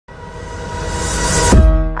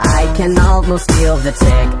can almost feel the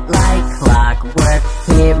tick like clockwork,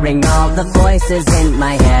 hearing all the voices in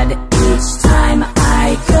my head. Each time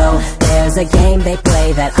I go, there's a game they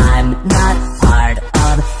play that I'm not part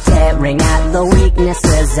of, tearing at the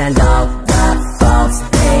weaknesses and all the faults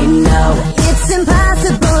they know. It's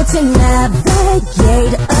impossible to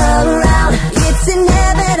navigate around. It's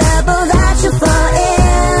inevitable that you fall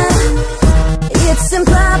in. It's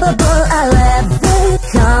improbable I'll ever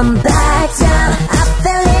come back down. I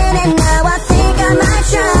fell in and now I think I might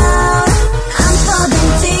drown. I'm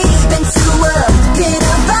falling deep into a pit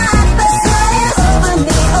of violence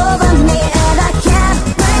over me, and I can't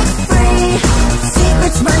break free.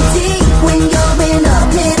 Secrets run deep when you're in a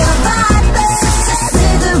pit of violence.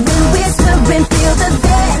 Slithering, whispering, feel the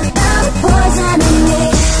venom poisoning me.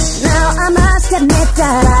 Now I must admit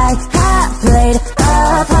that I have played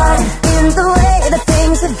a part in the way that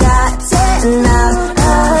things have gotten out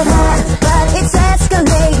of hand, but it's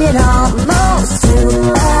escalated almost to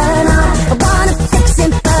an art. I wanna fix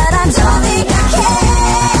it, but I don't think I can.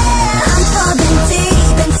 I'm falling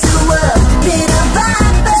deep into a pit of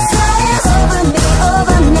violence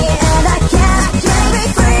over me, and I can't break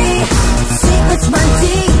free. Secrets run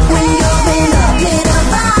deep when you're in a pit of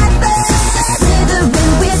violence.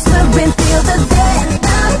 Slithering, whispering, feel the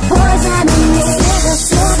venom poisoning me. Slither,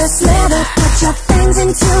 slither, slither, put your fangs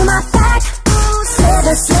into my back.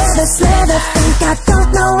 Slither, slither, slither, think I don't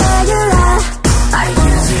know where you're at. I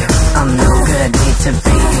use you, I'm no good, need to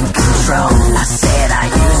be in control. I said I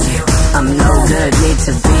use you, I'm no good, need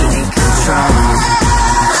to be in control.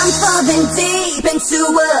 I'm falling deep into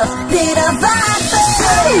a pit of violence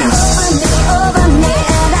over me,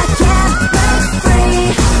 and I can't break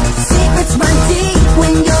free. Secrets run deep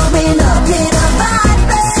when you're in a pit of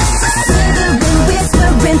violence. Slithering,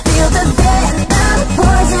 whispering, feel the venom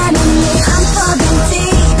poisoning me. I'm falling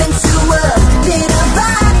deep into a pit of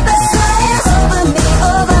violence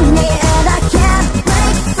over me, and I can't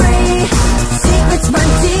break free. Secrets run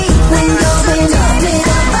deep when you're in a pit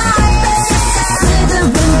of violence.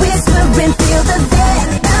 Slithering, whispering, feel the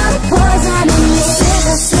venom poisoning me.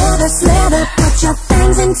 Slither, slither, slither, put your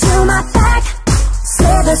fangs into my back.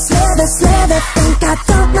 Slither, slither, slither, think I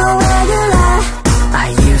don't know where you're at. I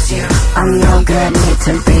use you, I'm no good, need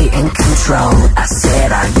to be in control. I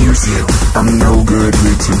said I use you, I'm no good,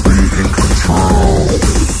 need to be in control.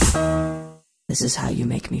 This is how you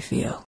make me feel.